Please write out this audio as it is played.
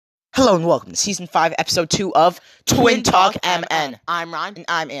Hello and welcome to Season 5, Episode 2 of Twin Talk MN. I'm Ryan. And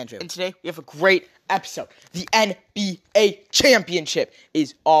I'm Andrew. And today we have a great episode. The NBA Championship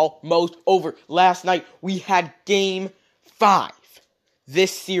is almost over. Last night we had Game 5.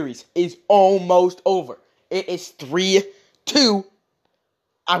 This series is almost over. It is 3-2.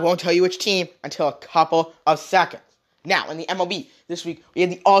 I won't tell you which team until a couple of seconds. Now, in the MLB, this week we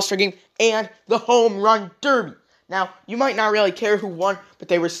had the All-Star Game and the Home Run Derby. Now, you might not really care who won, but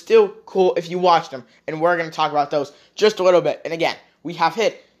they were still cool if you watched them, and we're going to talk about those just a little bit. And again, we have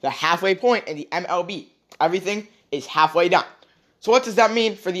hit the halfway point in the MLB. Everything is halfway done. So what does that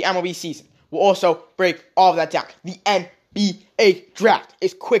mean for the MLB season? We'll also break all of that down. The NBA draft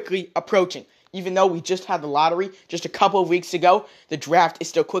is quickly approaching. Even though we just had the lottery just a couple of weeks ago, the draft is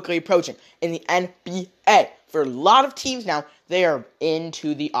still quickly approaching. In the NBA, for a lot of teams now, they are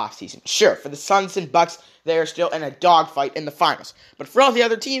into the offseason. Sure, for the Suns and Bucks, they are still in a dogfight in the finals. But for all the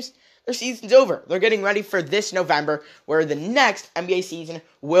other teams, their season's over. They're getting ready for this November, where the next NBA season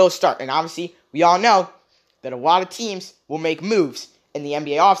will start. And obviously, we all know that a lot of teams will make moves in the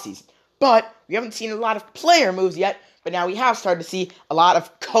NBA offseason. But we haven't seen a lot of player moves yet, but now we have started to see a lot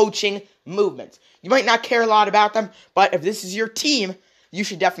of coaching movements. You might not care a lot about them, but if this is your team, you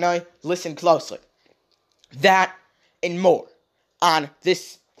should definitely listen closely. That and more on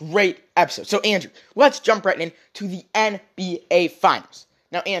this great episode. So, Andrew, let's jump right into the NBA Finals.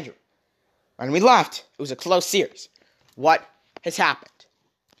 Now, Andrew, when we left, it was a close series. What has happened?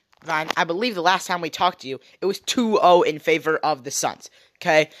 Ryan, I believe the last time we talked to you, it was 2-0 in favor of the Suns.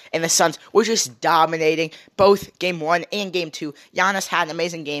 Okay, and the Suns were just dominating both Game 1 and Game 2. Giannis had an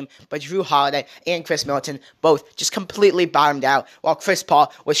amazing game, but Jrue Holiday and Khris Middleton both just completely bottomed out, while Chris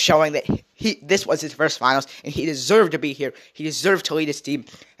Paul was showing that this was his first finals, and he deserved to be here. He deserved to lead his team,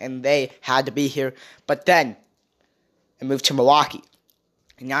 and they had to be here. But then, it moved to Milwaukee.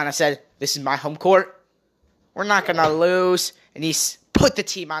 And Giannis said, "This is my home court. We're not going to lose." And he's put the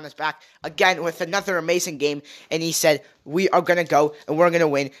team on his back again with another amazing game, and he said, "We are going to go and we're going to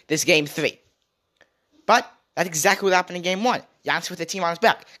win this Game 3. But that's exactly what happened in Game 1. Giannis put the team on his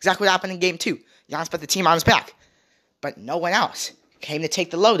back. Exactly what happened in Game 2. Giannis put the team on his back. But no one else came to take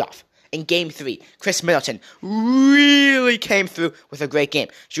the load off. In Game 3, Khris Middleton really came through with a great game.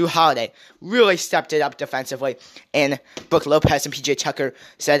 Jrue Holiday really stepped it up defensively, and Brook Lopez and PJ Tucker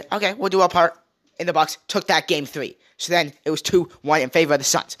said, "Okay, we'll do our part." And the Bucks took that Game 3. So then it was 2-1 in favor of the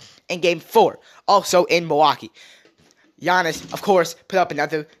Suns. In Game 4, also in Milwaukee, Giannis, of course, put up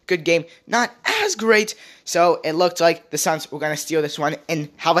another good game. Not as great, so it looked like the Suns were going to steal this one and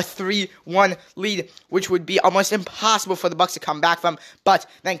have a 3-1 lead, which would be almost impossible for the Bucks to come back from. But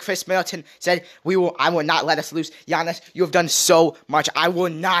then Khris Middleton said, I will not let us lose. Giannis, you have done so much. I will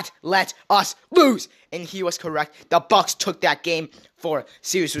not let us lose. And he was correct. The Bucks took that game.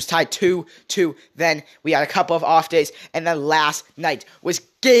 Series was tied 2-2. Then we had a couple of off days, and then last night was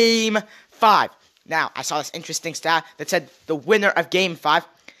Game 5. Now, I saw this interesting stat that said the winner of Game 5,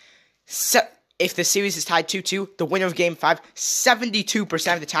 if the series is tied 2-2, the winner of Game 5,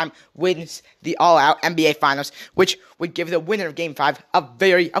 72% of the time wins the all-out NBA Finals, which would give the winner of Game 5 a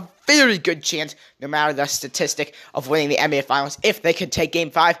very good chance, no matter the statistic, of winning the NBA Finals if they could take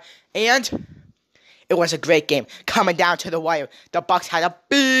Game 5. And it was a great game, coming down to the wire. The Bucks had a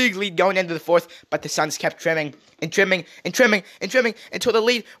big lead going into the fourth, but the Suns kept trimming until the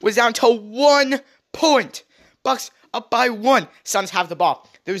lead was down to 1 point. Bucks up by 1. Suns have the ball.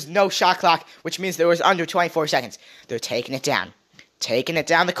 There was no shot clock, which means there was under 24 seconds. They're taking it down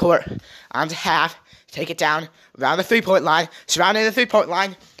the court, onto half, take it down, around the three-point line, surrounding the three-point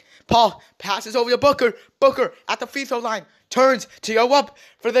line. Paul passes over to Booker. Booker at the free throw line, turns to go up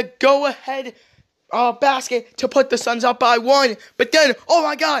for the go-ahead basket to put the Suns up by 1. But then, oh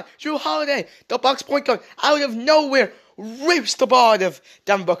my God, Jrue Holiday, the Bucks point guard, out of nowhere, rips the ball out of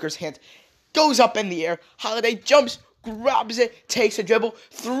Devin Booker's hands, goes up in the air. Holiday jumps, grabs it, takes a dribble,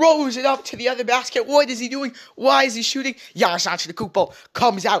 throws it up to the other basket. What is he doing? Why is he shooting? Giannis Antetokounmpo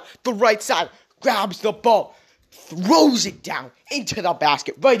comes out the right side, grabs the ball, throws it down into the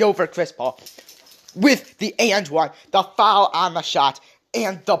basket, right over Chris Paul. With the and one, the foul on the shot,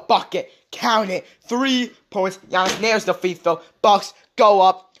 and the bucket. Count it. 3 points. Giannis nails the free throw. Bucks go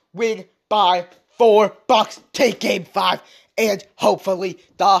up. Win by 4. Bucks take Game 5. And hopefully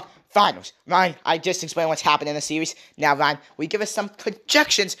the finals. Ryan, I just explained what's happened in the series. Now, Ryan, will you give us some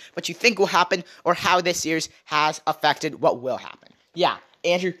projections, what you think will happen, or how this series has affected what will happen? Yeah,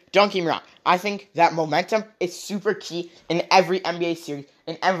 Andrew, don't get me wrong. I think that momentum is super key in every NBA series,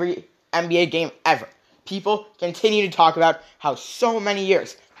 in every NBA game ever. People continue to talk about how so many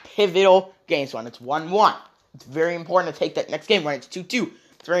years, pivotal games when it's 1-1. It's very important to take that next game when it's 2-2.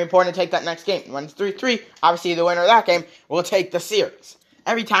 it's very important to take that next game. When it's 3-3, obviously the winner of that game will take the series.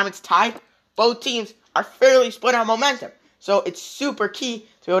 Every time it's tied, both teams are fairly split on momentum. So it's super key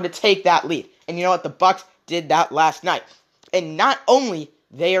to be able to take that lead. And you know what? The Bucks did that last night. And not only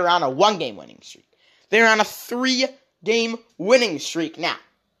they are on a 1-game winning streak, they're on a 3-game winning streak now.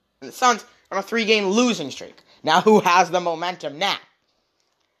 And the Suns are on a 3-game losing streak. Now who has the momentum now?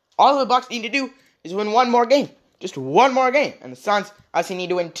 All the Bucks need to do is win one more game. Just one more game. And the Suns obviously need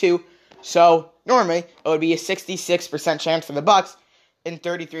to win 2. So normally it would be a 66% chance for the Bucks and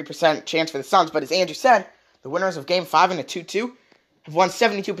 33% chance for the Suns. But as Andrew said, the winners of Game 5 in a 2-2 have won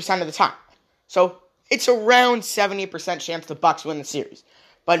 72% of the time. So it's around 70% chance the Bucks win the series.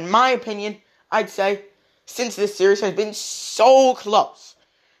 But in my opinion, I'd say since this series has been so close,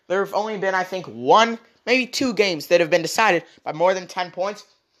 there have only been, I think, 1, maybe 2 games that have been decided by more than 10 points.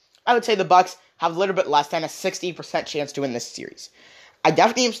 I would say the Bucks have a little bit less than a 60% chance to win this series. I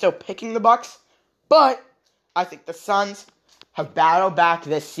definitely am still picking the Bucks, but I think the Suns have battled back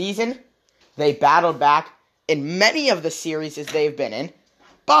this season. They battled back in many of the series they've been in,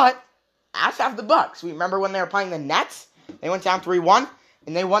 but as have the Bucks. We remember when they were playing the Nets, they went down 3-1,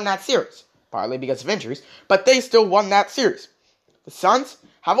 and they won that series, partly because of injuries, but they still won that series. The Suns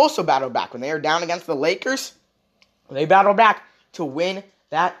have also battled back. When they were down against the Lakers, they battled back to win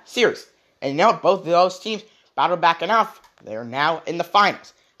that series. And you know, both of those teams battled back enough. They are now in the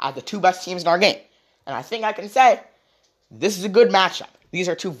finals as the 2 best teams in our game. And I think I can say this is a good matchup. These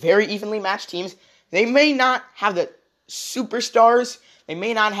are 2 very evenly matched teams. They may not have the superstars. They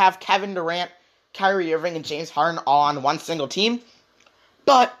may not have Kevin Durant, Kyrie Irving, and James Harden all on one single team.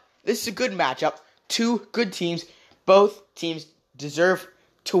 But this is a good matchup. 2 good teams. Both teams deserve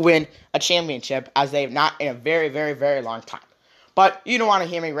to win a championship as they have not in a very, very, very long time. But you don't want to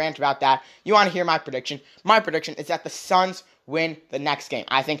hear me rant about that. You want to hear my prediction. My prediction is that the Suns win the next game.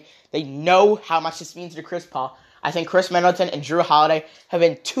 I think they know how much this means to Chris Paul. I think Chris Middleton and Jrue Holiday have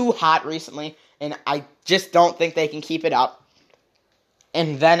been too hot recently, and I just don't think they can keep it up.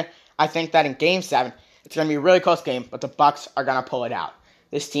 And then I think that in Game 7, it's going to be a really close game, but the Bucks are going to pull it out.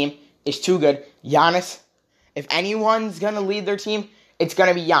 This team is too good. Giannis, if anyone's going to lead their team, it's going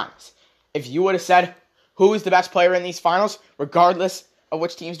to be Giannis. If you would have said, who is the best player in these finals, regardless of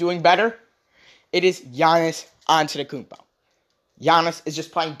which team's doing better, it is Giannis Antetokounmpo. Giannis is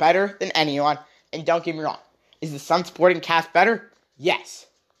just playing better than anyone, and don't get me wrong, is the Suns supporting cast better? Yes.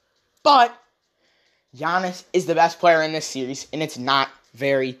 But Giannis is the best player in this series, and it's not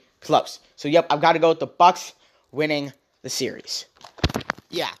very close. So, yep, I've got to go with the Bucks winning the series.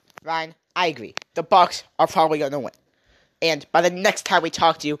 Yeah, Ryan, I agree. The Bucks are probably going to win. And by the next time we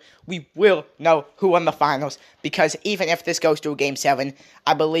talk to you, we will know who won the finals. Because even if this goes to a Game 7,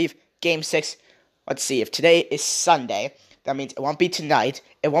 I believe Game 6, let's see, if today is Sunday, that means it won't be tonight,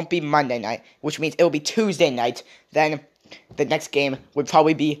 it won't be Monday night, which means it will be Tuesday night. Then the next game would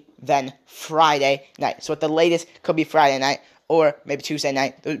probably be then Friday night. So at the latest, could be Friday night or maybe Tuesday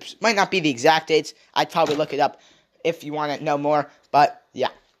night. Those might not be the exact dates. I'd probably look it up if you want to know more. But yeah.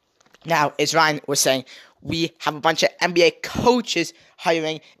 Now, as Ryan was saying, we have a bunch of NBA coaches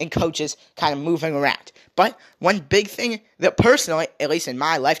hiring and coaches kind of moving around. But one big thing that personally, at least in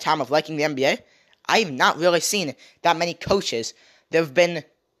my lifetime of liking the NBA, I have not really seen that many coaches that have been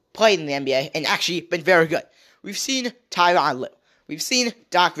played in the NBA and actually been very good. We've seen Tyronn Lue. We've seen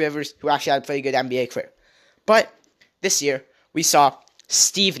Doc Rivers, who actually had a pretty good NBA career. But this year, we saw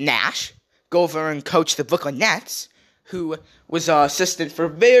Steve Nash go over and coach the Brooklyn Nets, who was an assistant for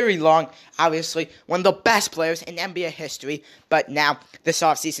very long, obviously one of the best players in NBA history. But now, this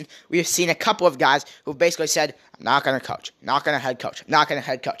offseason, we have seen a couple of guys who basically said, I'm not going to coach, not going to head coach, not going to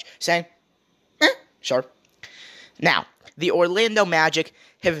head coach, saying, sure. Now, the Orlando Magic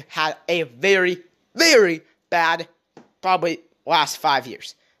have had a very, very bad, probably last 5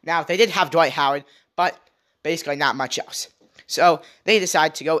 years. Now, they did have Dwight Howard, but basically not much else. So, they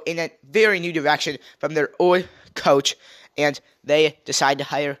decided to go in a very new direction from their old coach, and they decided to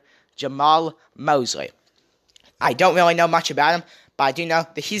hire Jamal Mosley. I don't really know much about him, but I do know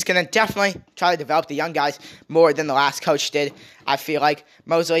that he's going to definitely try to develop the young guys more than the last coach did. I feel like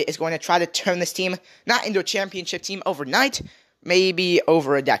Mosley is going to try to turn this team not into a championship team overnight, maybe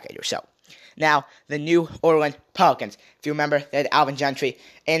over a decade or so. Now, the New Orleans Pelicans, if you remember, they had Alvin Gentry,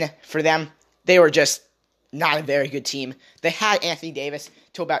 and for them, they were just not a very good team. They had Anthony Davis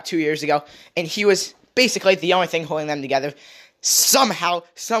till about 2 years ago, and he was basically the only thing holding them together. Somehow,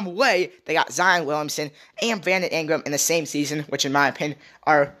 some way, they got Zion Williamson and Brandon Ingram in the same season, which in my opinion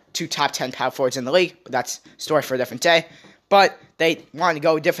are 2 top 10 power forwards in the league, but that's a story for a different day. But they wanted to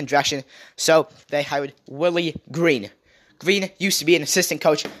go a different direction, so they hired Willie Green. Green used to be an assistant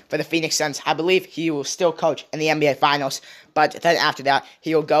coach for the Phoenix Suns. I believe he will still coach in the NBA Finals, but then after that,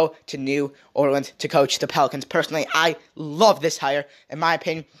 he will go to New Orleans to coach the Pelicans. Personally, I love this hire. In my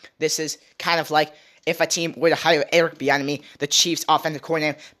opinion, this is kind of like if a team were to hire Eric Bieniemy, the Chiefs' offensive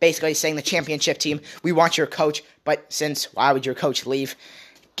coordinator, basically saying the championship team, we want your coach, but why would your coach leave?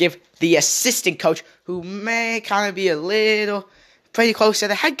 Give the assistant coach, who may kind of be a little pretty close to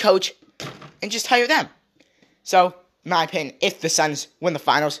the head coach, and just hire them. So, in my opinion, if the Suns win the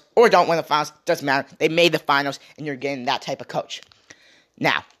finals or don't win the finals, doesn't matter. They made the finals, and you're getting that type of coach.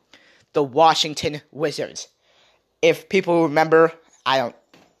 Now, the Washington Wizards. If people remember, I don't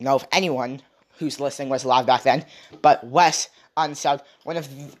know if anyone who's listening was alive back then, but Wes Unseld, one of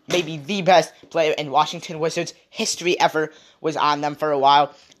maybe the best player in Washington Wizards history ever, was on them for a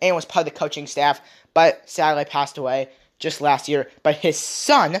while and was part of the coaching staff, but sadly passed away just last year. But his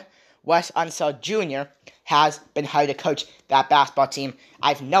son, Wes Unseld Jr., has been hired to coach that basketball team. I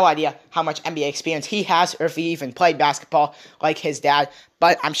have no idea how much NBA experience he has or if he even played basketball like his dad,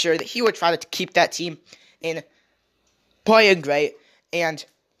 but I'm sure that he would try to keep that team in playing great and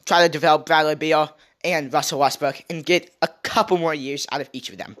try to develop Bradley Beal and Russell Westbrook and get a couple more years out of each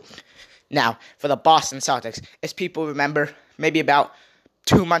of them. Now, for the Boston Celtics, as people remember, maybe about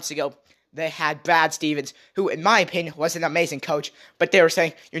 2 months ago, they had Brad Stevens, who, in my opinion, was an amazing coach, but they were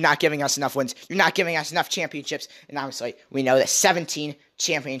saying, you're not giving us enough wins, you're not giving us enough championships, and obviously, we know that 17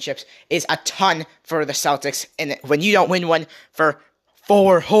 championships is a ton for the Celtics, and when you don't win one for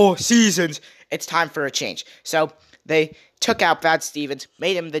 4 whole seasons, it's time for a change. So, they took out Brad Stevens,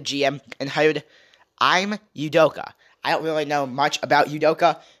 made him the GM, and hired Ime Udoka. I don't really know much about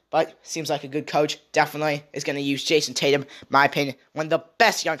Udoka, but seems like a good coach. Definitely is going to use Jason Tatum, in my opinion, one of the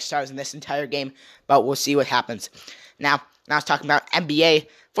best young stars in this entire game, but we'll see what happens. Now I was talking about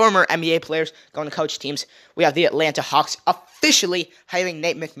former NBA players going to coach teams. We have the Atlanta Hawks officially hiring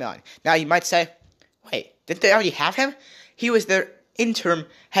Nate McMillan. Now you might say, wait, didn't they already have him? He was their interim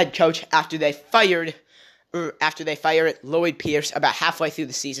head coach after they fired Lloyd Pierce about halfway through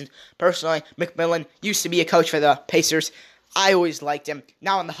the season. Personally, McMillan used to be a coach for the Pacers. I always liked him.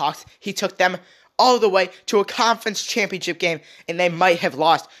 Now on the Hawks, he took them all the way to a conference championship game, and they might have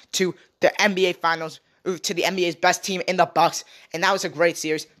lost to the NBA Finals, to the NBA's best team in the Bucks, and that was a great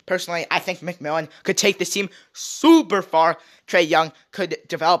series. Personally, I think McMillan could take this team super far. Trae Young could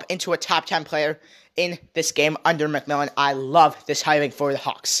develop into a top 10 player in this game under McMillan. I love this hiring for the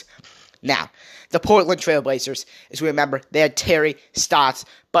Hawks. Now, the Portland Trail Blazers, as we remember, they had Terry Stotts,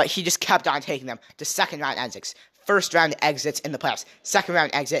 but he just kept on taking them to second-round exits, first-round exits in the playoffs,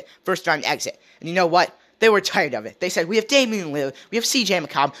 second-round exit, first-round exit. And you know what? They were tired of it. They said, we have Damian Lillard, we have CJ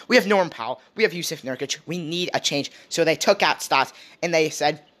McCollum, we have Norman Powell, we have Yusuf Nurkic. We need a change. So they took out Stotts, and they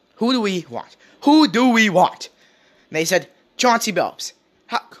said, who do we want? Who do we want? And they said, Chauncey Billups.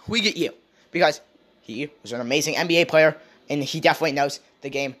 We get you. Because he was an amazing NBA player, and he definitely knows the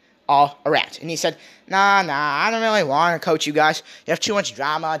game all around. And he said, nah, I don't really want to coach you guys. You have too much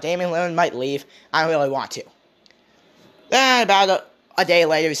drama. Damian Lillard might leave. I don't really want to. Then about a day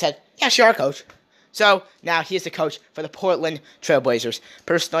later, he said, yeah, sure, coach. So now he is the coach for the Portland Trail Blazers.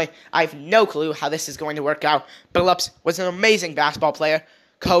 Personally, I have no clue how this is going to work out. Billups was an amazing basketball player.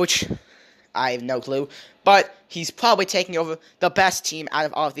 Coach, I have no clue. But he's probably taking over the best team out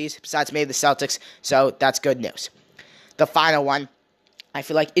of all of these, besides maybe the Celtics. So that's good news. The final one I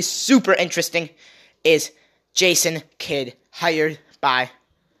feel like is super interesting is Jason Kidd, hired by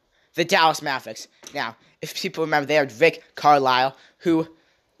the Dallas Mavericks. Now, if people remember, they had Rick Carlisle, who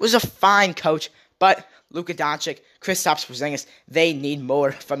was a fine coach, but Luka Doncic, Kristaps Porzingis, they need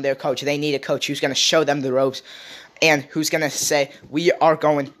more from their coach. They need a coach who's going to show them the ropes and who's going to say, we are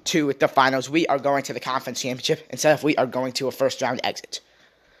going to the finals, we are going to the conference championship, instead of we are going to a first-round exit.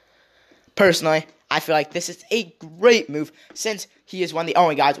 Personally, I feel like this is a great move since he is one of the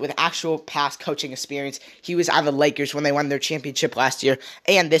only guys with actual past coaching experience. He was on the Lakers when they won their championship last year,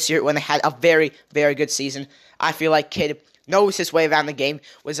 and this year when they had a very, very good season. I feel like Kidd knows his way around the game,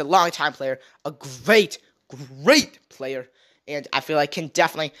 was a long-time player, a great player, and I feel like can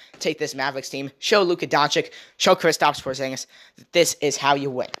definitely take this Mavericks team, show Luka Doncic, show Kristaps Porzingis that this is how you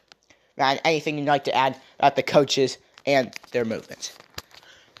win. And anything you'd like to add about the coaches and their movements?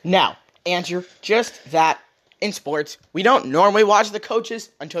 Now, Andrew, just that in sports, we don't normally watch the coaches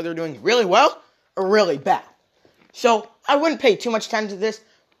until they're doing really well or really bad. So I wouldn't pay too much attention to this,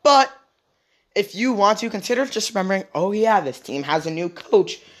 but if you want to consider just remembering, oh yeah, this team has a new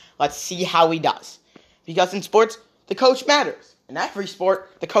coach, let's see how he does. Because in sports, the coach matters. In every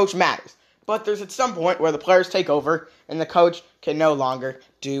sport, the coach matters. But there's at some point where the players take over and the coach can no longer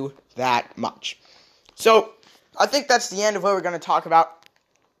do that much. So I think that's the end of what we're going to talk about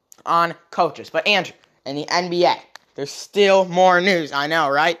on coaches. But Andrew, in the NBA, there's still more news. I know,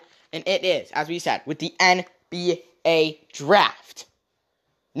 right? And it is, as we said, with the NBA draft.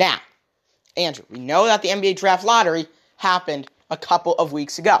 Now, Andrew, we know that the NBA draft lottery happened a couple of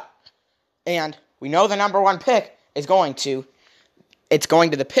weeks ago. And we know the number one pick is going to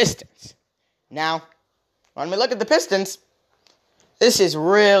the Pistons. Now, when we look at the Pistons, this is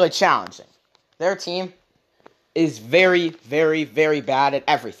really challenging. Their team is very, very, very bad at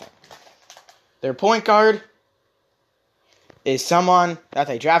everything. Their point guard is someone that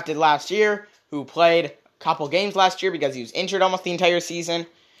they drafted last year who played a couple games last year because he was injured almost the entire season.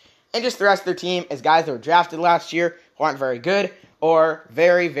 And just the rest of their team is guys that were drafted last year who aren't very good or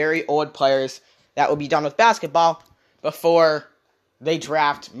very, very old players that will be done with basketball before they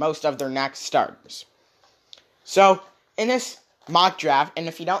draft most of their next starters. So, in this mock draft, and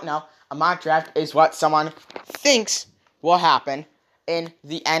if you don't know, a mock draft is what someone thinks will happen in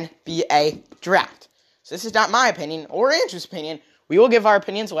the NBA draft. So this is not my opinion or Andrew's opinion. We will give our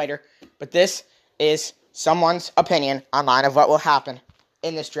opinions later, but this is someone's opinion online of what will happen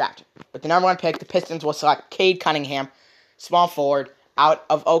in this draft. With the number one pick, the Pistons will select Cade Cunningham, small forward, out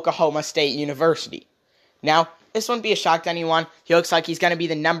of Oklahoma State University. Now, this wouldn't be a shock to anyone. He looks like he's going to be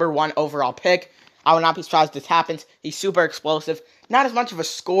the number one overall pick. I would not be surprised if this happens. He's super explosive. Not as much of a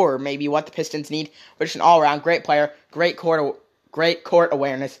scorer, maybe, what the Pistons need, but just an all-around great player, great court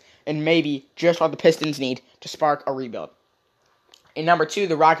awareness, and maybe just what the Pistons need to spark a rebuild. In number two,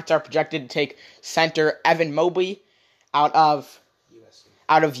 the Rockets are projected to take center Evan Mobley out of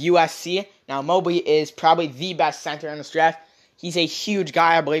USC. Now, Mobley is probably the best center in this draft. He's a huge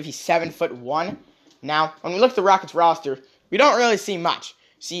guy. I believe he's 7'1". Now, when we look at the Rockets roster, we don't really see much.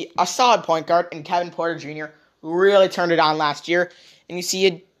 See a solid point guard in Kevin Porter Jr., who really turned it on last year, and you see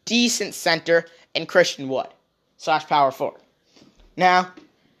a decent center in Christian Wood / power forward. Now,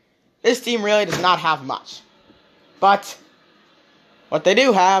 this team really does not have much, but what they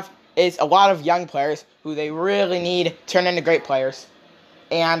do have is a lot of young players who they really need to turn into great players,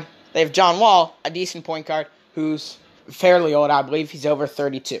 and they have John Wall, a decent point guard, who's fairly old. I believe he's over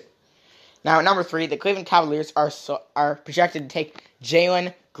 32. Now, at number three, the Cleveland Cavaliers are projected to take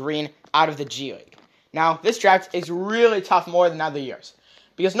Jalen Green out of the G League. Now, this draft is really tough more than other years.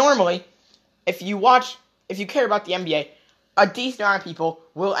 Because normally, if you care about the NBA, a decent amount of people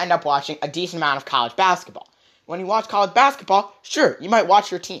will end up watching a decent amount of college basketball. When you watch college basketball, sure, you might watch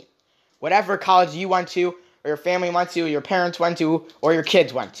your team. Whatever college you went to, or your family went to, or your parents went to, or your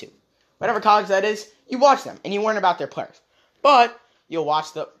kids went to. Whatever college that is, you watch them, and you learn about their players. But you'll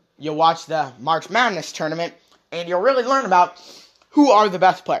watch the March Madness tournament, and you'll really learn about who are the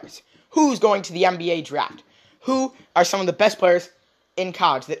best players. Who's going to the NBA draft? Who are some of the best players in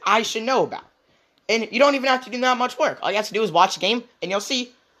college that I should know about? And you don't even have to do that much work. All you have to do is watch the game, and you'll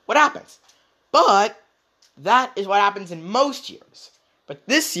see what happens. But that is what happens in most years. But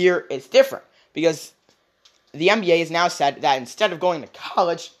this year is different, because the NBA has now said that instead of going to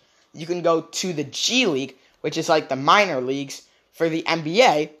college, you can go to the G League, which is like the minor leagues for the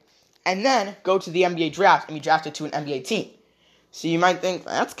NBA, and then go to the NBA draft and be drafted to an NBA team. So you might think,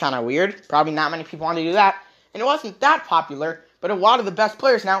 that's kind of weird. Probably not many people want to do that. And it wasn't that popular, but a lot of the best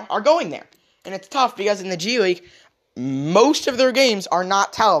players now are going there. And it's tough because in the G League, most of their games are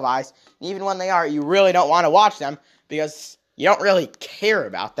not televised. And even when they are, you really don't want to watch them because you don't really care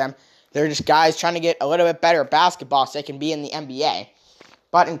about them. They're just guys trying to get a little bit better at basketball so they can be in the NBA.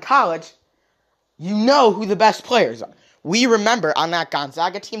 But in college, you know who the best players are. We remember on that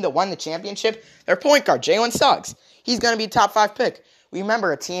Gonzaga team that won the championship, their point guard, Jalen Suggs. He's going to be a top 5 pick. We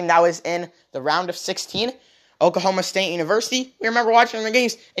remember a team that was in the round of 16, Oklahoma State University. We remember watching their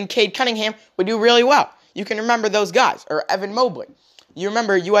games, and Cade Cunningham would do really well. You can remember those guys, or Evan Mobley. You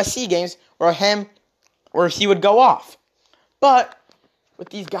remember USC games where he would go off. But with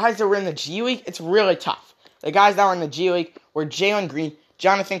these guys that were in the G League, it's really tough. The guys that were in the G League were Jalen Green,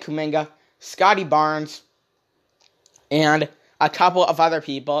 Jonathan Kuminga, Scotty Barnes, and a couple of other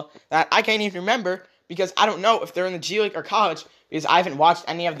people that I can't even remember because I don't know if they're in the G League or college because I haven't watched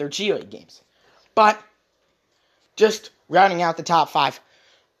any of their G League games. But just rounding out the top 5.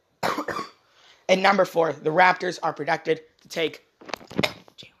 At number 4, the Raptors are projected to take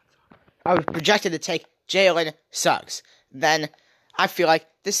Jalen Suggs. Then I feel like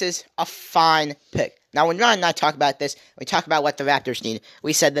this is a fine pick. Now, when Ryan and I talk about this, we talk about what the Raptors need.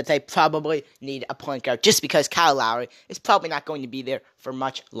 We said that they probably need a point guard just because Kyle Lowry is probably not going to be there for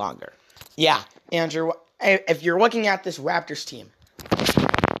much longer. Yeah, Andrew, if you're looking at this Raptors team.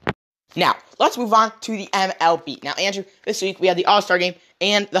 Now, let's let's move on to the MLB. Now, Andrew, this week we had the All-Star Game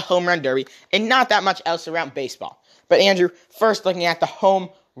and the Home Run Derby, and not that much else around baseball. But, Andrew, first looking at the Home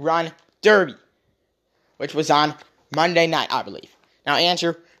Run Derby, which was on Monday night, I believe. Now,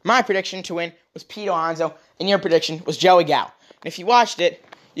 Andrew, my prediction to win was Pete Alonso, and your prediction was Joey Gallo. And if you watched it,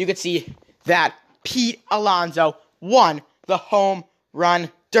 you could see that Pete Alonso won the Home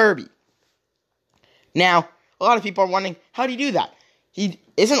Run Derby. Now, a lot of people are wondering, how do you do that? He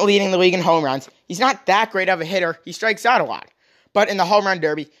isn't leading the league in home runs. He's not that great of a hitter. He strikes out a lot. But in the Home Run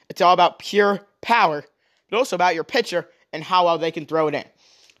Derby, it's all about pure power, but also about your pitcher and how well they can throw it in.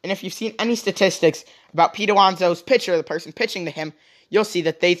 And if you've seen any statistics about Pete Alonso's pitcher, the person pitching to him, you'll see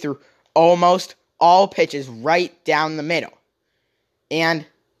that they threw almost all pitches right down the middle. And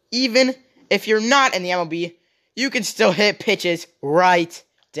even if you're not in the MLB, you can still hit pitches right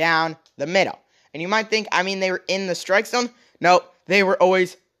down the middle. And you might think, they were in the strike zone. No, they were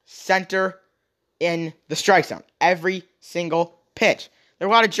always center in the strike zone. Every single pitch. There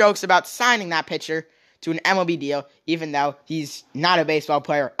are a lot of jokes about signing that pitcher to an MLB deal, even though he's not a baseball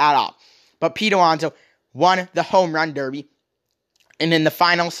player at all. But Pete Alonso won the Home Run Derby. And in the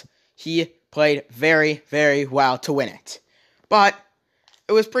finals, he played very, very well to win it. But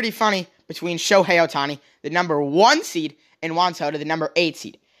it was pretty funny between Shohei Ohtani, the number 1 seed, and Juan Soto, the number 8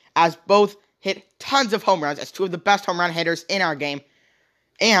 seed, as both hit tons of home runs as two of the best home run hitters in our game.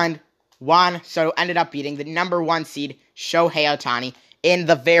 And Juan Soto ended up beating the number 1 seed, Shohei Ohtani, in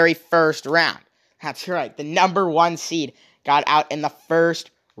the very first round. That's right, the number 1 seed got out in the first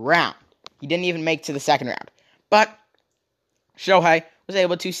round. He didn't even make it to the second round. But Shohei was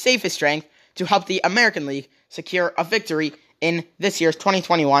able to save his strength to help the American League secure a victory in this year's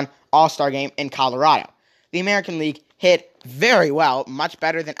 2021 All-Star Game in Colorado. The American League hit very well, much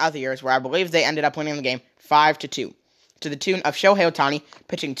better than other years, where I believe they ended up winning the game 5-2, to the tune of Shohei Ohtani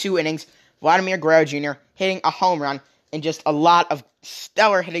pitching 2 innings, Vladimir Guerrero Jr. hitting a home run, and just a lot of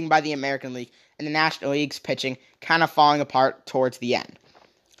stellar hitting by the American League, and the National League's pitching kind of falling apart towards the end.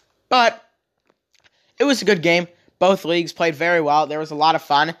 But it was a good game. Both leagues played very well. There was a lot of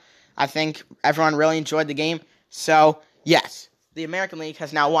fun. I think everyone really enjoyed the game. So, yes, the American League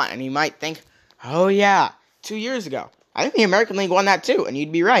has now won. And you might think, oh yeah, 2 years ago, I think the American League won that too. And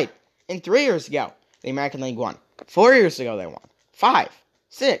you'd be right. And 3 years ago, the American League won. 4 years ago, they won. 5,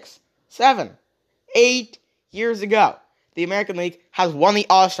 6, 7, 8 years ago, the American League has won the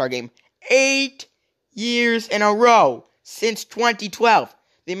All-Star Game 8 years in a row since 2012.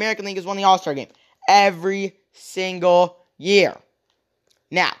 The American League has won the All-Star Game every single year.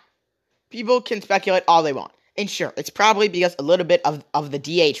 Now, people can speculate all they want. And sure, it's probably because a little bit of the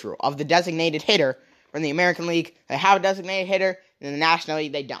DH rule, of the designated hitter. From the American League, they have a designated hitter, and in the National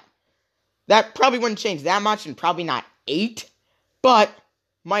League, they don't. That probably wouldn't change that much, and probably not 8, but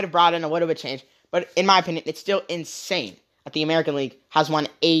might have brought in a little bit of change. But in my opinion, it's still insane that the American League has won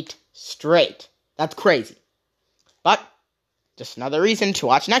 8 straight. That's crazy. But just another reason to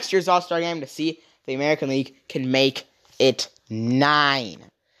watch next year's All-Star Game to see if the American League can make it 9.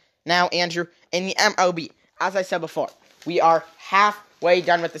 Now, Andrew, in the MLB, as I said before, we are halfway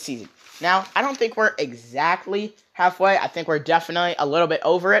done with the season. Now, I don't think we're exactly halfway. I think we're definitely a little bit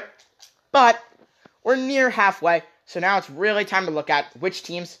over it. But we're near halfway. So now it's really time to look at which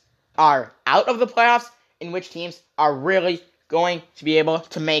teams are out of the playoffs and which teams are really going to be able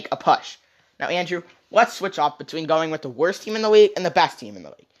to make a push. Now, Andrew, let's switch off between going with the worst team in the league and the best team in the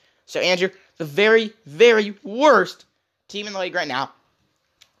league. So, Andrew, the very, very worst team in the league right now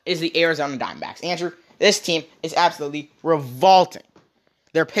is the Arizona Diamondbacks. Andrew, this team is absolutely revolting.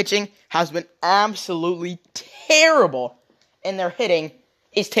 Their pitching has been absolutely terrible, and their hitting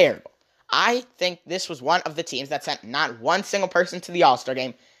is terrible. I think this was one of the teams that sent not one single person to the All-Star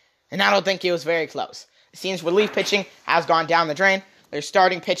Game, and I don't think it was very close. The team's relief pitching has gone down the drain. Their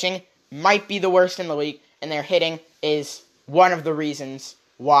starting pitching might be the worst in the league, and their hitting is one of the reasons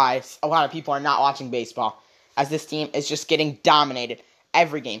why a lot of people are not watching baseball, as this team is just getting dominated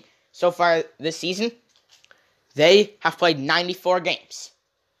every game. So far this season, they have played 94 games,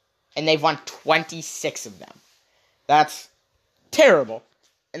 and they've won 26 of them. That's terrible.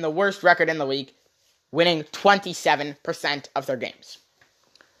 And the worst record in the league, winning 27% of their games.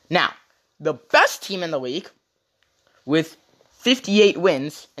 Now, the best team in the league, with 58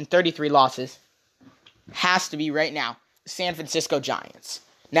 wins and 33 losses, has to be right now the San Francisco Giants.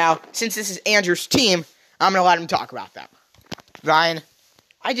 Now, since this is Andrew's team, I'm going to let him talk about them. Ryan,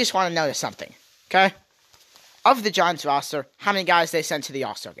 I just want to notice something, okay? Of the Giants roster, how many guys they sent to the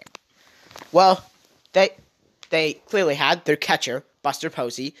All-Star Game? Well, they clearly had their catcher, Buster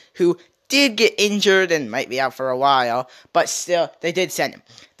Posey, who did get injured and might be out for a while, but still, they did send him.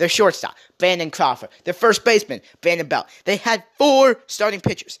 Their shortstop, Brandon Crawford. Their first baseman, Brandon Belt. They had 4 starting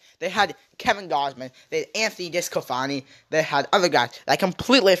pitchers. They had Kevin Gausman. They had Anthony Discofani. They had other guys that I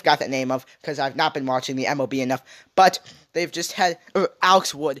completely forgot the name of because I've not been watching the MLB enough. But they've just had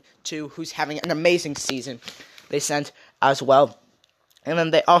Alex Wood, too, who's having an amazing season. They sent as well. And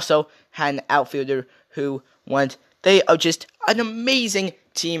then they also had an outfielder who went. They are just an amazing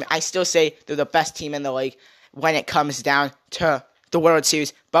team. I still say they're the best team in the league when it comes down to the World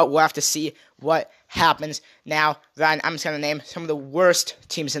Series, but we'll have to see what happens. Now, Ryan, I'm just going to name some of the worst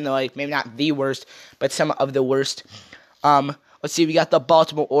teams in the league. Maybe not the worst, but some of the worst. Let's see, we got the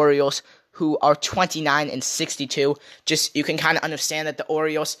Baltimore Orioles, who are 29-62. Just, you can kind of understand that the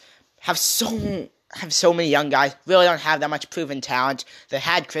Orioles have so many young guys, really don't have that much proven talent. They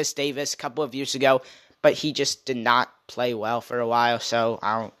had Chris Davis a couple of years ago, but he just did not play well for a while, so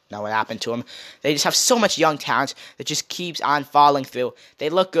I don't know what happened to him. They just have so much young talent that just keeps on falling through. They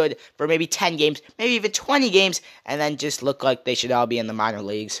look good for maybe 10 games, maybe even 20 games, and then just look like they should all be in the minor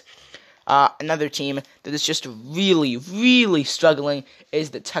leagues. Another team that is just really, really struggling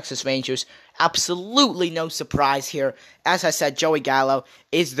is the Texas Rangers. Absolutely no surprise here. As I said, Joey Gallo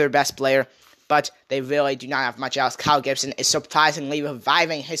is their best player, but they really do not have much else. Kyle Gibson is surprisingly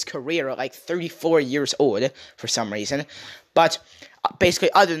reviving his career at like 34 years old for some reason. But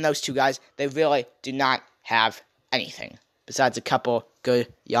basically, other than those two guys, they really do not have anything besides a couple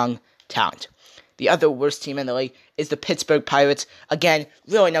good young talent. The other worst team in the league is the Pittsburgh Pirates. Again,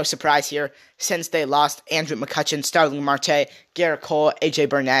 really no surprise here since they lost Andrew McCutchen, Starling Marte, Garrett Cole, A.J.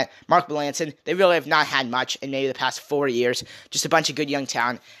 Burnett, Mark Melanson. They really have not had much in maybe the past 4 years. Just a bunch of good young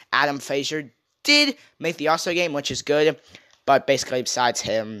talent. Adam Frazier did make the All-Star game, which is good, but basically besides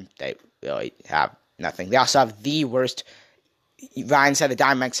him, they really have nothing. They also have the worst. Ryan said the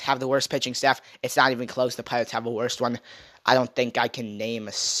Diamondbacks have the worst pitching staff. It's not even close. The Pirates have the worst one. I don't think I can name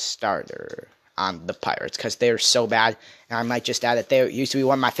a starter on the Pirates because they're so bad, and I might just add that they used to be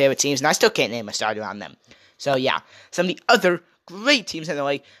one of my favorite teams, and I still can't name a starter on them. So yeah, some of the other great teams in the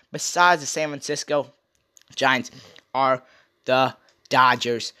league besides the San Francisco Giants are the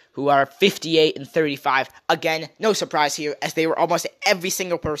Dodgers, who are 58-35. Again, no surprise here, as they were almost every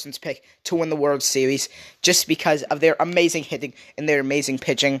single person's pick to win the World Series, just because of their amazing hitting and their amazing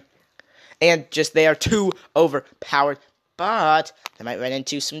pitching, and just they are too overpowered. But they might run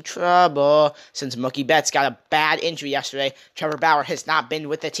into some trouble since Mookie Betts got a bad injury yesterday. Trevor Bauer has not been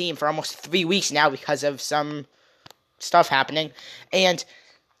with the team for almost 3 weeks now because of some stuff happening, and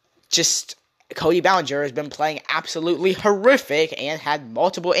just Cody Bellinger has been playing absolutely horrific and had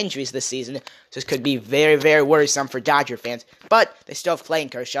multiple injuries this season. So this could be very, very worrisome for Dodger fans. But they still have Clayton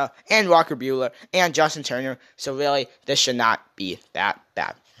Kershaw and Walker Buehler and Justin Turner. So really, this should not be that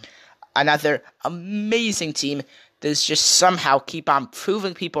bad. Another amazing team that just somehow keep on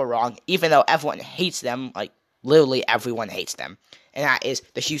proving people wrong, even though everyone hates them. Like, literally everyone hates them. And that is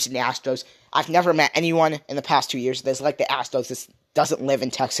the Houston Astros. I've never met anyone in the past 2 years that's like the Astros that doesn't live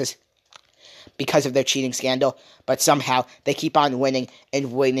in Texas because of their cheating scandal, but somehow they keep on winning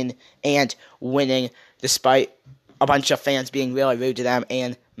and winning and winning despite a bunch of fans being really rude to them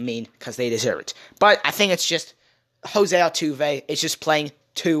and mean because they deserve it. But I think it's just Jose Altuve is just playing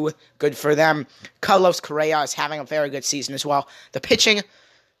too good for them. Carlos Correa is having a very good season as well. The pitching,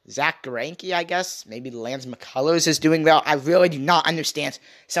 Zach Greinke, I guess, maybe Lance McCullers is doing well. I really do not understand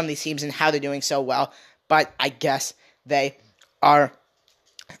some of these teams and how they're doing so well, but I guess they are.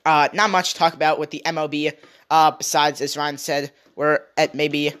 Not much to talk about with the MLB, besides, as Ryan said, we're at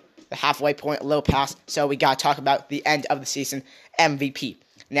maybe the halfway point, a little past, so we gotta talk about the end of the season MVP.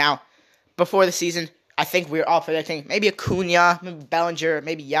 Now, before the season, I think we were all predicting maybe Acuna, maybe Bellinger,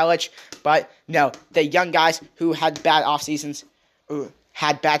 maybe Yelich, but no, the young guys who had bad seasons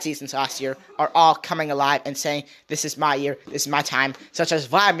last year are all coming alive and saying, this is my year, this is my time, such as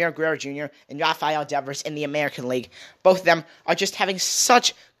Vladimir Guerrero Jr. and Rafael Devers in the American League. Both of them are just having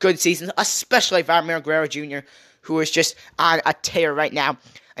such good seasons, especially Vladimir Guerrero Jr., who is just on a tear right now.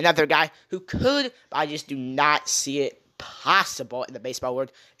 Another guy who could, but I just do not see it possible in the baseball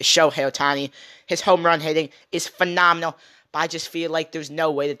world, is Shohei Ohtani. His home run hitting is phenomenal, but I just feel like there's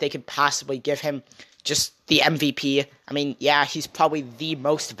no way that they could possibly give him just the MVP. I mean, yeah, he's probably the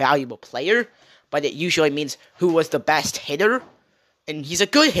most valuable player, but it usually means who was the best hitter. And he's a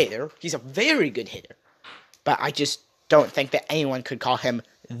good hitter. He's a very good hitter. But I just don't think that anyone could call him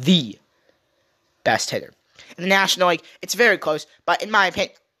the best hitter. In the National League, it's very close, but in my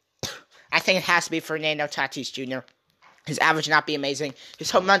opinion, I think it has to be Fernando Tatis Jr. His average not be amazing.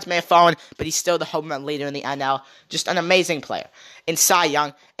 His home runs may have fallen, but he's still the home run leader in the NL. Just an amazing player. In Cy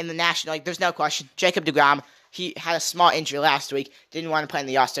Young, in the National League, there's no question. Jacob deGrom, he had a small injury last week. Didn't want to play in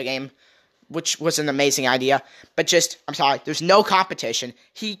the All-Star game, which was an amazing idea. But there's no competition.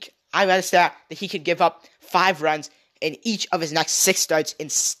 I read a stat that he could give up 5 runs in each of his next 6 starts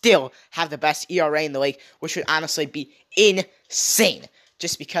and still have the best ERA in the league, which would honestly be insane.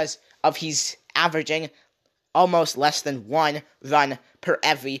 Just because of he's averaging almost less than 1 run per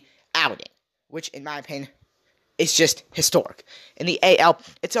every outing, which, in my opinion, is just historic. In the AL,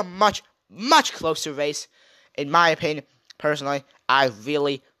 it's a much, much closer race. In my opinion, personally, I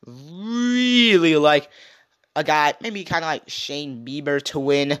really, really like a guy, maybe kind of like Shane Bieber to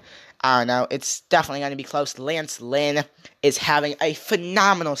win. I don't know. It's definitely going to be close. Lance Lynn is having a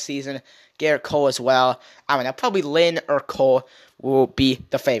phenomenal season. Garrett Cole as well. I don't know. Probably Lynn or Cole will be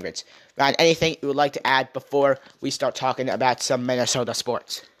the favorites. Ryan, anything you would like to add before we start talking about some Minnesota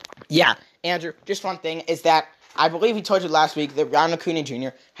sports? Yeah, Andrew, just one thing is that I believe we told you last week that Ronald Acuna Jr.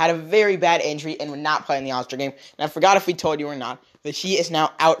 had a very bad injury and would not play in the All-Star game. And I forgot if we told you or not that he is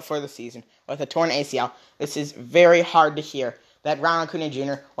now out for the season with a torn ACL. This is very hard to hear that Ronald Acuna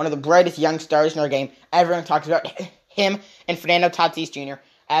Jr., one of the brightest young stars in our game, everyone talks about him and Fernando Tatis Jr.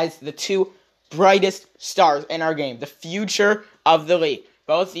 as the 2 brightest stars in our game, the future of the league.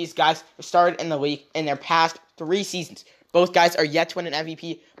 Both these guys have started in the league in their past 3 seasons. Both guys are yet to win an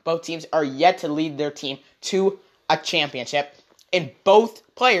MVP. Both teams are yet to lead their team to a championship. And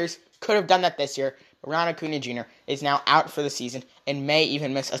both players could have done that this year. But Ronald Acuna Jr. is now out for the season and may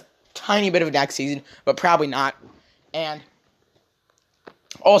even miss a tiny bit of next season, but probably not. And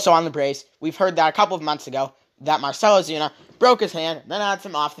also on the Braves, we've heard that a couple of months ago that Marcell Ozuna broke his hand, then had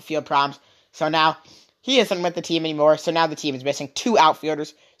some off-the-field problems. So now he isn't with the team anymore. So now the team is missing 2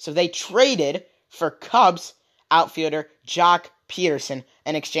 outfielders. So they traded for Cubs outfielder Jock Peterson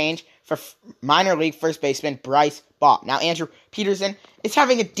in exchange for minor league first baseman Bryce Ball. Now, Andrew Peterson is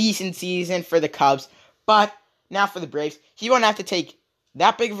having a decent season for the Cubs, but now for the Braves, he won't have to take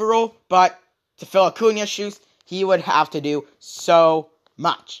that big of a role, but to fill Acuna's shoes, he would have to do so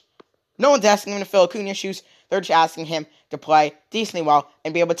much. No one's asking him to fill Acuna's shoes. They're just asking him to play decently well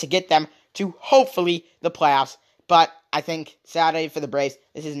and be able to get them to hopefully the playoffs. But I think sadly for the Braves,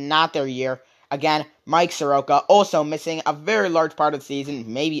 this is not their year. Again, Mike Soroka also missing a very large part of the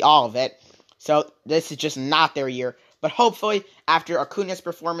season, maybe all of it. So this is just not their year. But hopefully, after Acuna's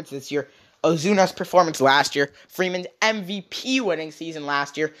performance this year, Ozuna's performance last year, Freeman's MVP winning season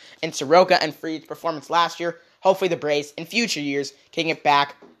last year, and Soroka and Fried's performance last year, hopefully the Braves in future years can get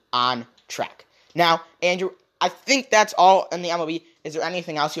back on track. Now, Andrew, I think that's all in the MLB. Is there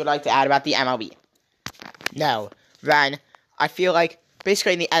anything else you would like to add about the MLB? No, Ryan. I feel like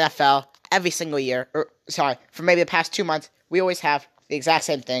basically in the NFL, every single year, for maybe the past 2 months, we always have the exact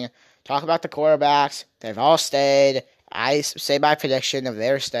same thing. Talk about the quarterbacks. They've all stayed. I say my prediction of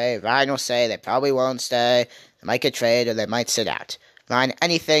their stay. Ryan will say they probably won't stay. They might get traded or they might sit out. Ryan,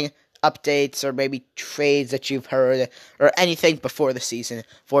 anything, updates, or maybe trades that you've heard, or anything before the season,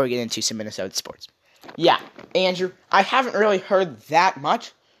 before we get into some Minnesota sports? Yeah, Andrew, I haven't really heard that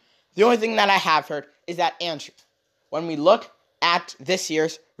much. The only thing that I have heard is that, Andrew, when we look at this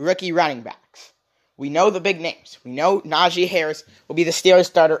year's rookie running backs, we know the big names. We know Najee Harris will be the Steelers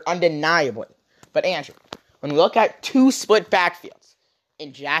starter undeniably. But, Andrew, when we look at 2 split backfields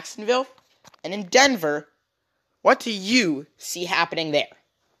in Jacksonville and in Denver, what do you see happening there?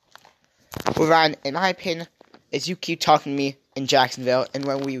 Well, Ryan, in my opinion, is you keep talking to me in Jacksonville and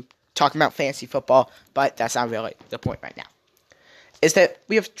when we talk about fantasy football, but that's not really the point right now, is that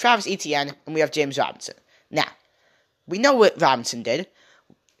we have Travis Etienne and we have James Robinson. Now, we know what Robinson did.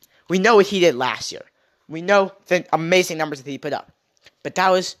 We know what he did last year. We know the amazing numbers that he put up. But that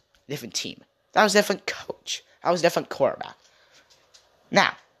was a different team. That was a different coach. That was a different quarterback.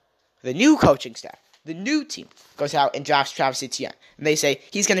 Now, the new coaching staff, the new team, goes out and drafts Travis Etienne. And they say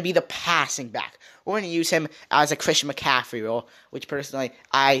he's going to be the passing back. We're going to use him as a Christian McCaffrey role, which personally,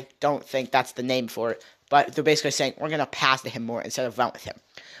 I don't think that's the name for it. But they're basically saying we're going to pass to him more instead of run with him.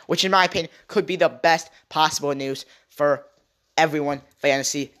 Which, in my opinion, could be the best possible news for everyone,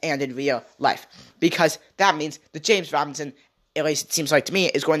 fantasy, and in real life. Because that means that James Robinson, at least it seems like to me,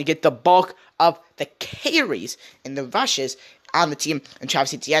 is going to get the bulk of the carries and the rushes on the team, and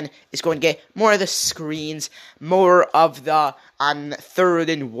Travis Etienne is going to get more of the screens, more of the on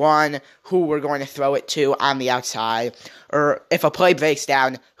 3rd and 1, who we're going to throw it to on the outside, or if a play breaks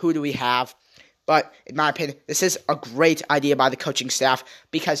down, who do we have? But in my opinion, this is a great idea by the coaching staff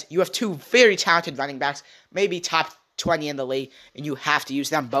because you have 2 very talented running backs, maybe top 20 in the league, and you have to use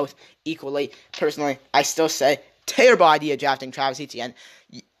them both equally. Personally, I still say terrible idea drafting Travis Etienne.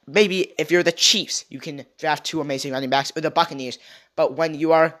 Maybe if you're the Chiefs, you can draft 2 amazing running backs, or the Buccaneers. But when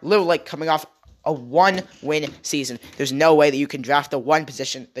you are literally coming off a 1-win season, there's no way that you can draft the one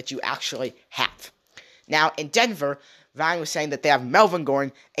position that you actually have. Now, in Denver, Ryan was saying that they have Melvin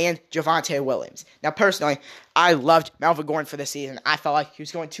Gordon and Javonte Williams. Now, personally, I loved Melvin Gordon for this season. I felt like he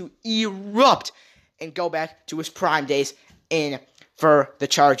was going to erupt and go back to his prime days for the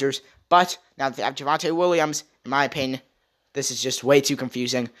Chargers. But now that they have Javonte Williams, in my opinion, this is just way too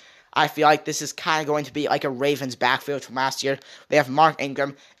confusing. I feel like this is kind of going to be like a Ravens backfield from last year. They have Mark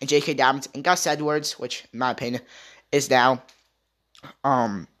Ingram and J.K. Dobbins and Gus Edwards, which, in my opinion, is now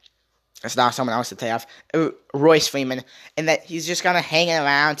it's not someone else that they have. Royce Freeman, and that he's just kind of hanging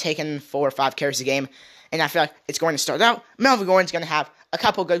around, taking 4 or 5 carries a game. And I feel like it's going to start out. Melvin Gordon's going to have a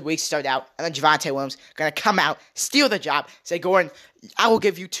couple good weeks to start out, and then Javonte Williams going to come out, steal the job, say, Gordon, I will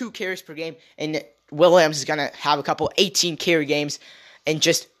give you 2 carries per game, and Williams is going to have a couple 18-carry games and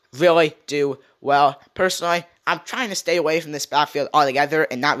just really do well. Personally, I'm trying to stay away from this backfield altogether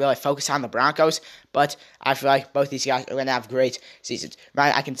and not really focus on the Broncos, but I feel like both these guys are going to have great seasons.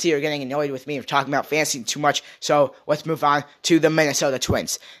 Right? I can see you're getting annoyed with me for talking about fantasy too much, so let's move on to the Minnesota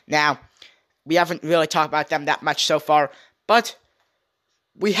Twins. Now, we haven't really talked about them that much so far, but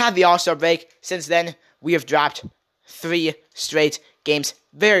we had the All-Star break. Since then, we have dropped 3 straight games.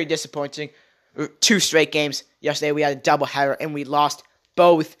 Very disappointing. 2 straight games. Yesterday, we had a doubleheader, and we lost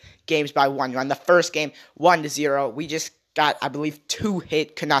both games by 1 run. The first game, 1-0. We just got, I believe, 2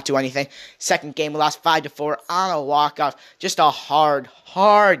 hit, could not do anything. Second game, we lost 5-4 on a walk-off. Just a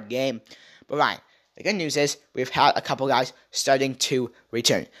hard game. But Ryan, the good news is we've had a couple guys starting to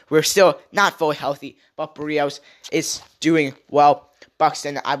return. We're still not fully healthy, but Berrios is doing well.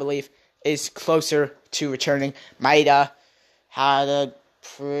 Buxton, I believe, is closer to returning. Maeda had a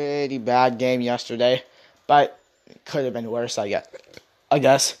pretty bad game yesterday, but it could have been worse, I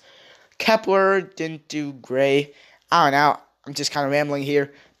guess. Kepler didn't do great. I don't know. I'm just kind of rambling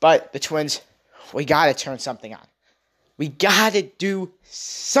here. But the Twins, we got to turn something on. We got to do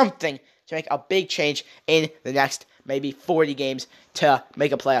something to make a big change in the next maybe 40 games to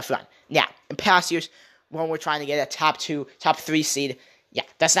make a playoff run. Now, in past years, when we're trying to get a top 3 seed, yeah,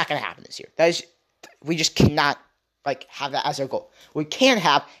 that's not going to happen this year. We just cannot have that as our goal. What we can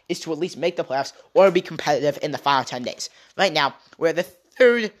have is to at least make the playoffs or be competitive in the final 10 days. Right now, we're the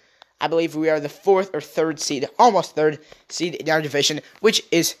 3rd, I believe we are the 4th or 3rd seed, almost 3rd seed in our division, which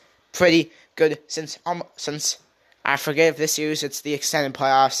is pretty good since I forget if this year's it's the extended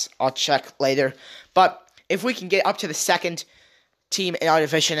playoffs. I'll check later. But if we can get up to the 2nd team in our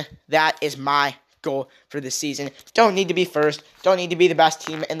division, that is my goal for this season. Don't need to be first. Don't need to be the best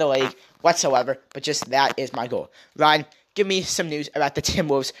team in the league whatsoever. But just that is my goal. Ryan, give me some news about the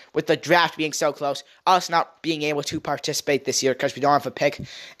Timberwolves with the draft being so close, us not being able to participate this year because we don't have a pick,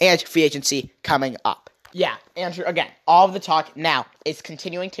 and free agency coming up. Yeah, Andrew, again, all of the talk now is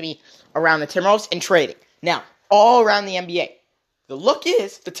continuing to be around the Timberwolves and trading. Now, all around the NBA, the look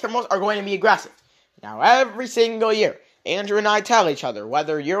is the Timberwolves are going to be aggressive. Now, every single year, Andrew and I tell each other,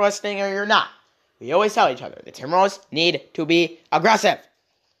 whether you're listening or you're not, we always tell each other, the Timberwolves need to be aggressive.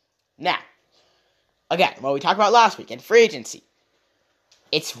 Now, again, what we talked about last week in free agency,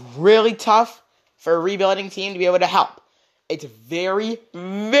 it's really tough for a rebuilding team to be able to help. It's very,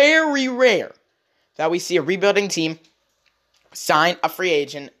 very rare that we see a rebuilding team sign a free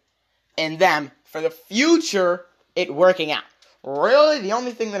agent and them, for the future, it working out. Really, the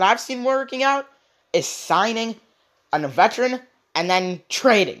only thing that I've seen working out is signing a veteran and then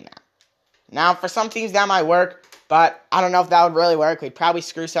trading them. Now, for some teams, that might work, but I don't know if that would really work. We'd probably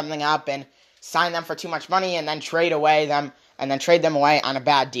screw something up and sign them for too much money and then trade them away on a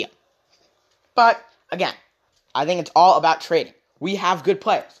bad deal. But, again, I think it's all about trading. We have good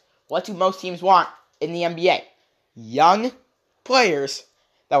players. What do most teams want in the NBA? Young players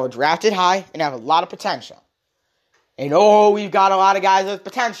that were drafted high and have a lot of potential. And we've got a lot of guys with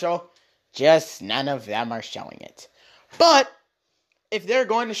potential, just none of them are showing it. But if they're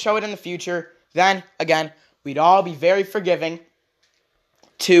going to show it in the future, then, again, we'd all be very forgiving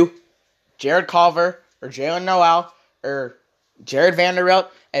to Jared Culver or Jalen Noel or Jared Vanderbilt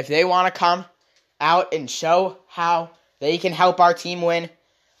if they want to come out and show how they can help our team win.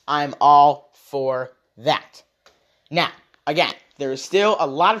 I'm all for that. Now, again, there is still a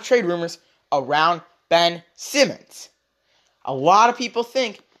lot of trade rumors around Ben Simmons. A lot of people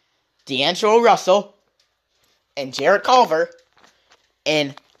think D'Angelo Russell and Jared Culver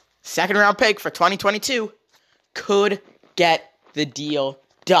and 2nd round pick for 2022 could get the deal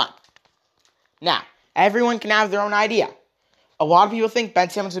done. Now, everyone can have their own idea. A lot of people think Ben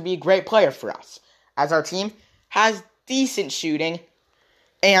Simmons would be a great player for us, as our team has decent shooting,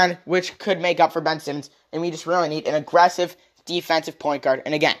 and which could make up for Ben Simmons. And we just really need an aggressive defensive point guard.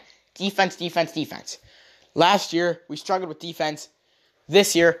 And again, defense. Last year, we struggled with defense.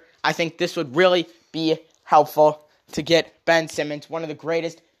 This year, I think this would really be helpful to get Ben Simmons, one of the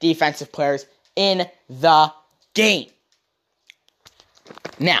greatest defensive players in the game.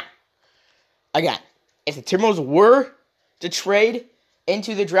 Now, again, if the Timberwolves were to trade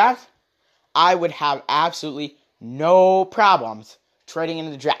into the draft, I would have absolutely no problems trading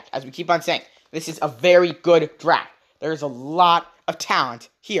into the draft. As we keep on saying, this is a very good draft. There's a lot of talent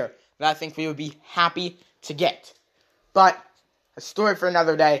here that I think we would be happy to get. But a story for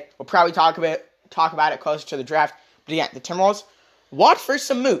another day. We'll probably talk about it closer to the draft. But again, the Timberwolves, watch for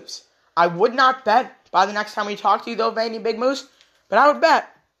some moves. I would not bet by the next time we talk to you, though, of any big moves. But I would bet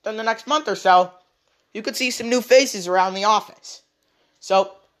that in the next month or so, you could see some new faces around the office.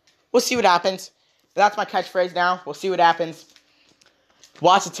 So, we'll see what happens. That's my catchphrase now. We'll see what happens.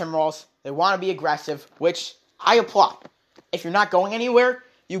 Watch the Timberwolves. They want to be aggressive, which I applaud. If you're not going anywhere,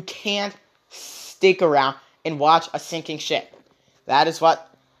 you can't stick around and watch a sinking ship. That is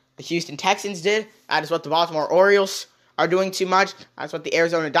what the Houston Texans did. That is what the Baltimore Orioles are doing too much. That's what the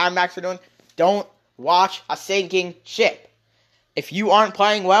Arizona Diamondbacks are doing. Don't watch a sinking ship. If you aren't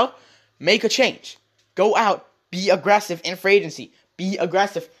playing well, make a change. Go out. Be aggressive in free agency. Be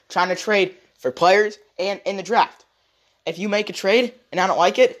aggressive trying to trade for players and in the draft. If you make a trade and I don't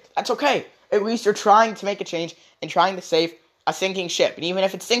like it, that's okay. At least you're trying to make a change and trying to save a sinking ship. And even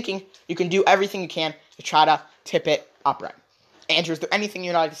if it's sinking, you can do everything you can to try to tip it upright. Andrew, is there anything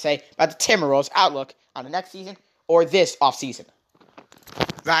you'd like to say about the Timberwolves' outlook on the next season or this offseason?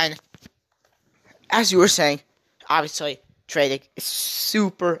 Ryan, as you were saying, obviously, trading is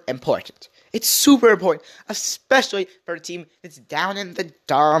super important. It's super important, especially for a team that's down in the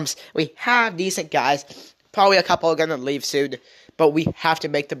dumps. We have decent guys. Probably a couple are going to leave soon, but we have to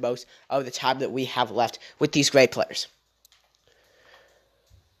make the most of the time that we have left with these great players.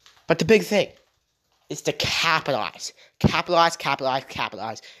 But the big thing is to capitalize. Capitalize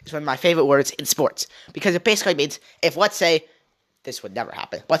is one of my favorite words in sports, because it basically means if, let's say, this would never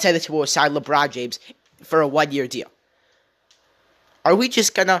happen. Let's say the Timberwolves sign LeBron James for a 1-year deal. Are we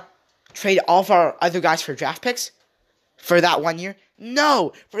just going to trade all of our other guys for draft picks for that 1 year?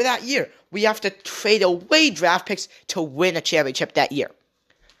 No, for that year. We have to trade away draft picks to win a championship that year.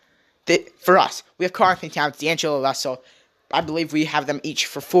 For us, we have Karl Anthony Towns, D'Angelo Russell. I believe we have them each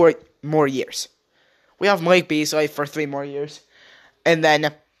for 4 more years. We have Malik Beasley for 3 more years. And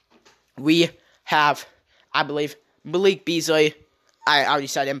then we have, I believe, Malik Beasley. I already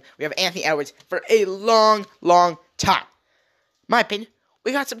said him. We have Anthony Edwards for a long, long time. In my opinion,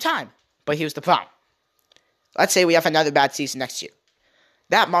 we got some time. But here's the problem. Let's say we have another bad season next year.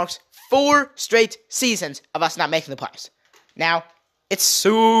 That marks 4 straight seasons of us not making the playoffs. Now, it's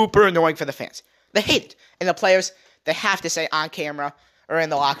super annoying for the fans. They hate it. And the players, they have to say on camera or in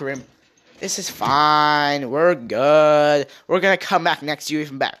the locker room, this is fine, we're good, we're going to come back next year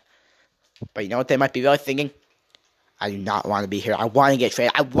even better. But you know what they might be really thinking? I do not want to be here. I want to get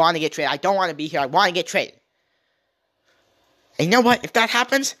traded. I don't want to be here. I want to get traded. And you know what? If that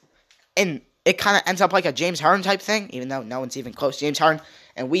happens, and it kind of ends up like a James Harden type thing, even though no one's even close to James Harden,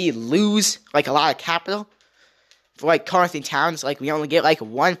 and we lose like a lot of capital for like Karl Anthony Towns, like we only get like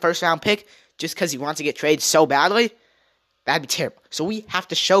 1 first-round pick just because he wants to get traded so badly, that'd be terrible. So we have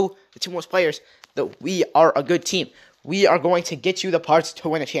to show the Timberwolves players that we are a good team. We are going to get you the parts to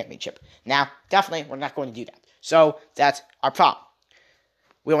win a championship. Now, definitely, we're not going to do that. So that's our problem.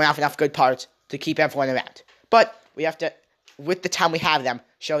 We don't have enough good parts to keep everyone around. But we have to, with the time we have them,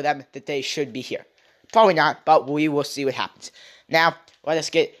 show them that they should be here. Probably not, but we will see what happens. Now, let us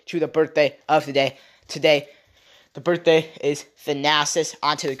get to the birthday of the day. Today, the birthday is Thanasis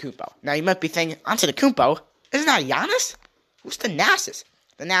Antetokounmpo. Now, you might be thinking, Antetokounmpo? Isn't that Giannis? Who's Thanasis?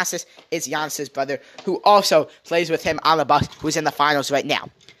 Thanasis is Giannis' brother, who also plays with him on the Bucks, who's in the finals right now.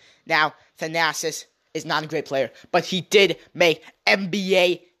 Now, Thanasis is not a great player, but he did make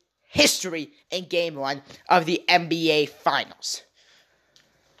NBA history in Game 1 of the NBA Finals.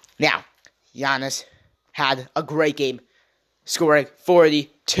 Now, Giannis had a great game, scoring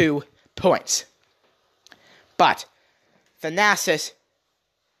 42 points. But Thanasis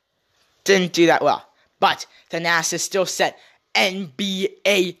didn't do that well. But Thanasis still set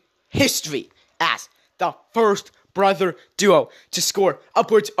NBA history as the first brother duo to score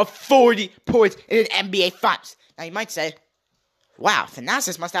upwards of 40 points in an NBA Finals. Now you might say, wow,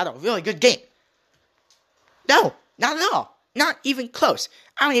 Thanasis must have had a really good game. No, not at all. Not even close.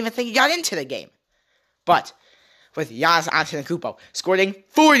 I don't even think he got into the game. But with Giannis Antetokounmpo scoring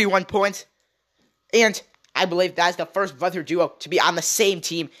 41 points, and I believe that's the first brother duo to be on the same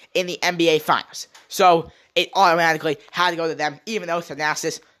team in the NBA Finals. So it automatically had to go to them, even though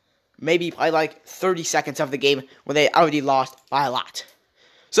Thanasis maybe played like 30 seconds of the game when they already lost by a lot.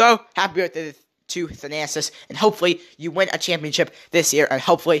 So, happy birthday to Thanasis, and hopefully you win a championship this year, and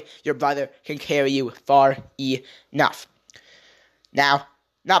hopefully your brother can carry you far enough. Now,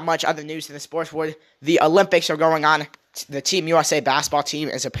 not much other news in the sports world. The Olympics are going on. The Team USA basketball team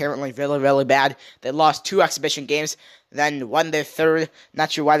is apparently really, really bad. They lost 2 exhibition games, then won their third.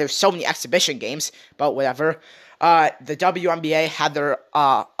 Not sure why there's so many exhibition games, but whatever. The WNBA had their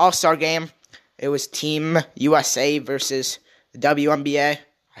All-Star game. It was Team USA versus the WNBA.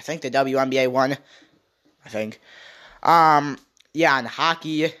 I think the WNBA won. I think. Yeah, and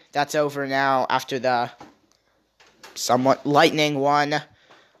hockey, that's over now after the somewhat Lightning won.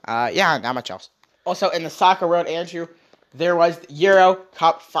 Yeah, not much else. Also, in the soccer world, Andrew, there was the Euro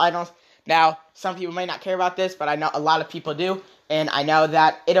Cup Finals. Now, some people may not care about this, but I know a lot of people do. And I know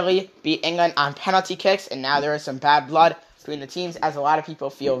that Italy beat England on penalty kicks, and now there is some bad blood between the teams, as a lot of people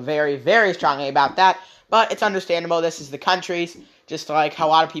feel very, very strongly about that. But it's understandable. This is the countries, just like how a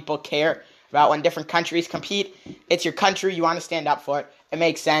lot of people care about when different countries compete. It's your country. You want to stand up for it. It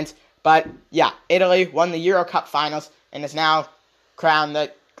makes sense. But, yeah, Italy won the Euro Cup Finals and is now crowned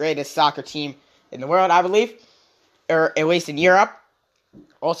the greatest soccer team in the world, I believe, or at least in Europe.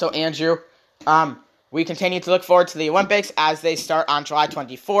 Also, Andrew, we continue to look forward to the Olympics as they start on July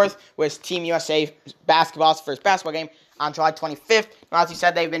 24th with Team USA basketball's first basketball game on July 25th. As you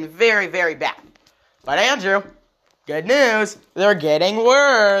said, they've been very, very bad. But, Andrew, good news, they're getting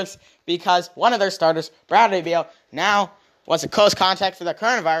worse because one of their starters, Bradley Beal, now was a close contact for the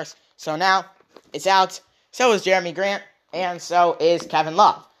coronavirus. So now it's out. So is Jeremy Grant, and so is Kevin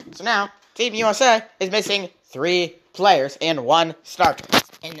Love. So now Team USA is missing 3 players and 1 starter.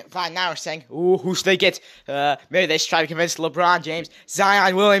 And right now we're saying, ooh, who should they get? Maybe they should try to convince LeBron James,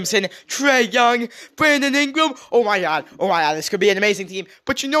 Zion Williamson, Trae Young, Brandon Ingram. Oh my god, this could be an amazing team.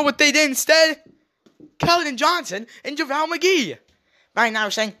 But you know what they did instead? Keldon Johnson and JaVale McGee. Right now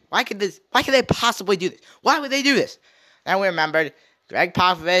we're saying, why could they possibly do this? Why would they do this? Then we remembered Greg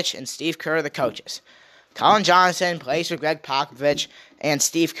Popovich and Steve Kerr, the coaches. Keldon Johnson plays for Greg Popovich, and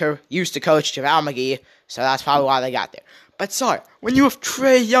Steve Kerr used to coach JaVale McGee, so that's probably why they got there. But sorry, when you have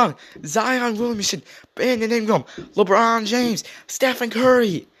Trae Young, Zion Williamson, Brandon Ingram, LeBron James, Stephen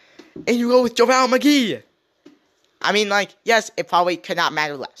Curry, and you go with JaVale McGee, I mean, yes, it probably could not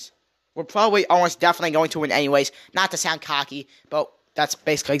matter less. We're probably almost definitely going to win anyways, not to sound cocky, but that's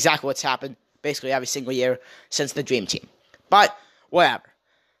basically exactly what's happened basically every single year since the Dream Team. But, whatever.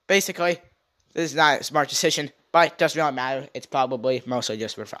 Basically, this is not a smart decision, but it doesn't really matter. It's probably mostly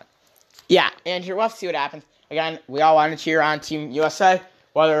just for fun. Yeah, Andrew, we'll have to see what happens. Again, we all want to cheer on Team USA,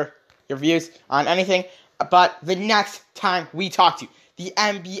 whether your views on anything. But the next time we talk to you, the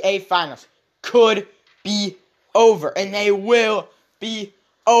NBA Finals could be over, and they will be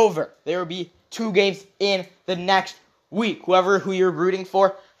over. There will be 2 games in the next week. Who you're rooting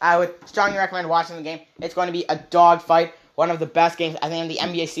for, I would strongly recommend watching the game. It's going to be a dogfight, one of the best games I think in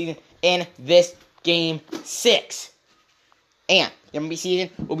the NBA season in this Game 6. And the NBA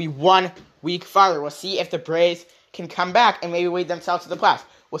season will be 1 week farther. We'll see if the Braves can come back and maybe lead themselves to the playoffs.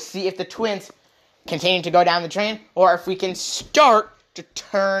 We'll see if the Twins continue to go down the drain or if we can start to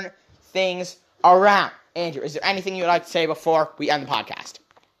turn things around. Andrew, is there anything you would like to say before we end the podcast?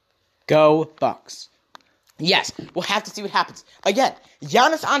 Go Bucks. Yes, we'll have to see what happens. Again,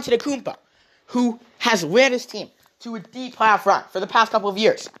 Giannis Antetokounmpo, who has led his team to a deep playoff run for the past couple of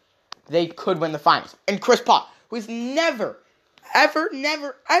years, they could win the finals. And Chris Paul, who has never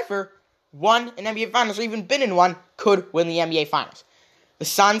won an NBA Finals or even been in one, could win the NBA Finals. The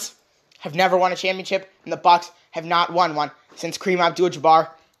Suns have never won a championship, and the Bucks have not won one since Kareem Abdul-Jabbar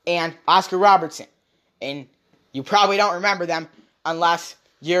and Oscar Robertson. And you probably don't remember them unless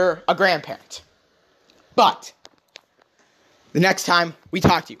you're a grandparent. But the next time we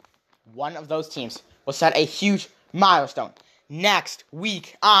talk to you, one of those teams will set a huge milestone next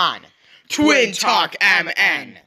week on Twin Talk MN.